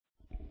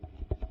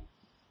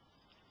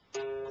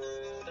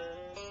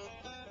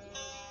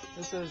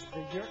This is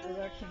the yurt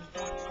erection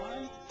point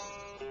one.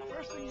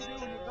 First thing you do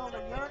when you build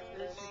a yurt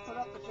is you put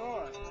up the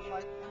door.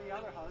 Unlike any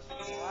other house, you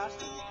can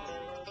blast it.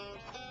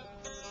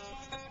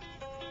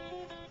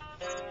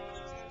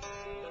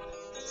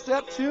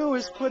 Step two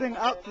is putting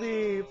up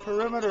the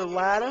perimeter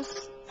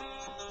lattice,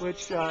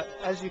 which,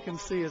 as you can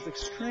see, is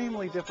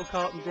extremely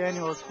difficult, and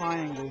Daniel is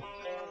finding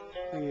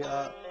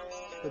the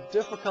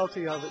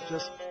difficulty of it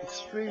just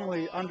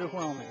extremely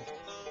underwhelming.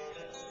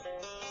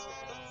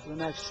 The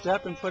next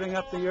step in putting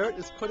up the yurt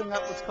is putting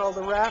up what's called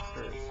the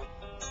rafters.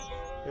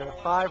 There are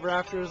 5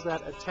 rafters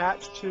that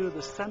attach to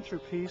the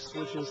centerpiece,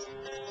 which is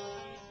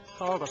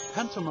called a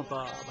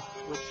pentamabob,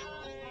 which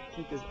I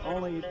think is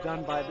only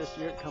done by this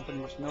yurt company,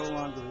 which no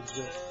longer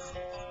exists.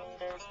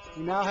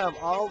 We now have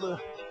all the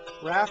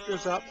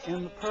rafters up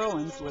in the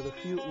purlins with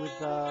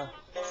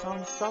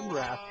some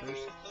sub-rafters.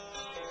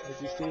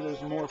 As you see,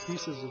 there's more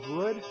pieces of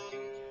wood,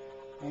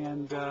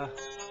 and we're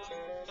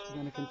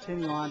going to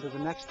continue on to the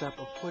next step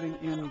of putting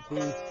in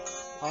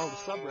all the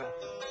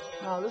sub-rafters.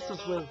 Now this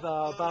is with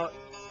about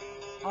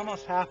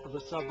almost half of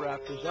the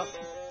sub-rafters up,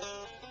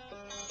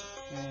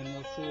 and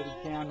you'll see it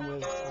again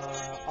with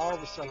all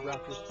the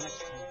sub-rafters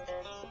next time.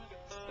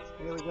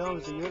 Here we go,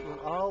 is the yurt with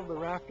all the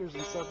rafters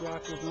and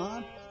sub-rafters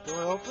on.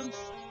 Door opens.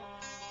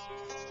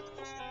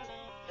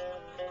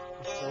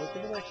 Let's go to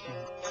the next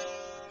one.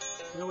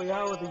 Here we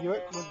are with the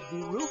yurt with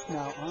the roof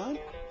now on.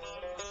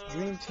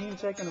 Green team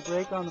taking a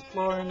break on the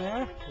floor in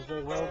there, because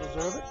they well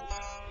deserve it.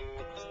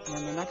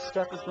 And the next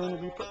step is going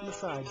to be putting the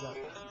sides up.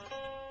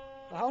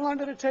 So how long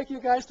did it take you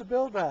guys to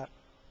build that?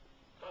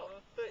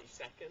 30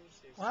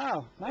 seconds.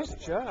 Wow, nice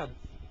job.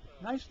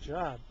 Nice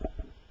job.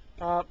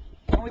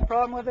 Only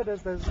problem with it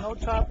is there's no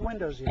top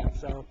windows yet,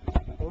 so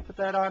we'll put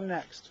that on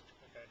next.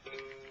 Okay.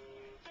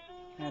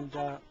 And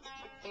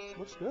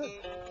looks good.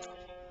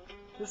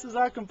 This is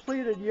our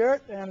completed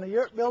yurt and the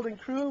yurt building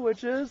crew,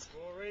 which is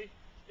Rory,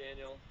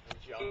 Daniel, and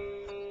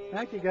John.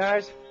 Thank you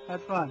guys.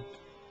 Had fun.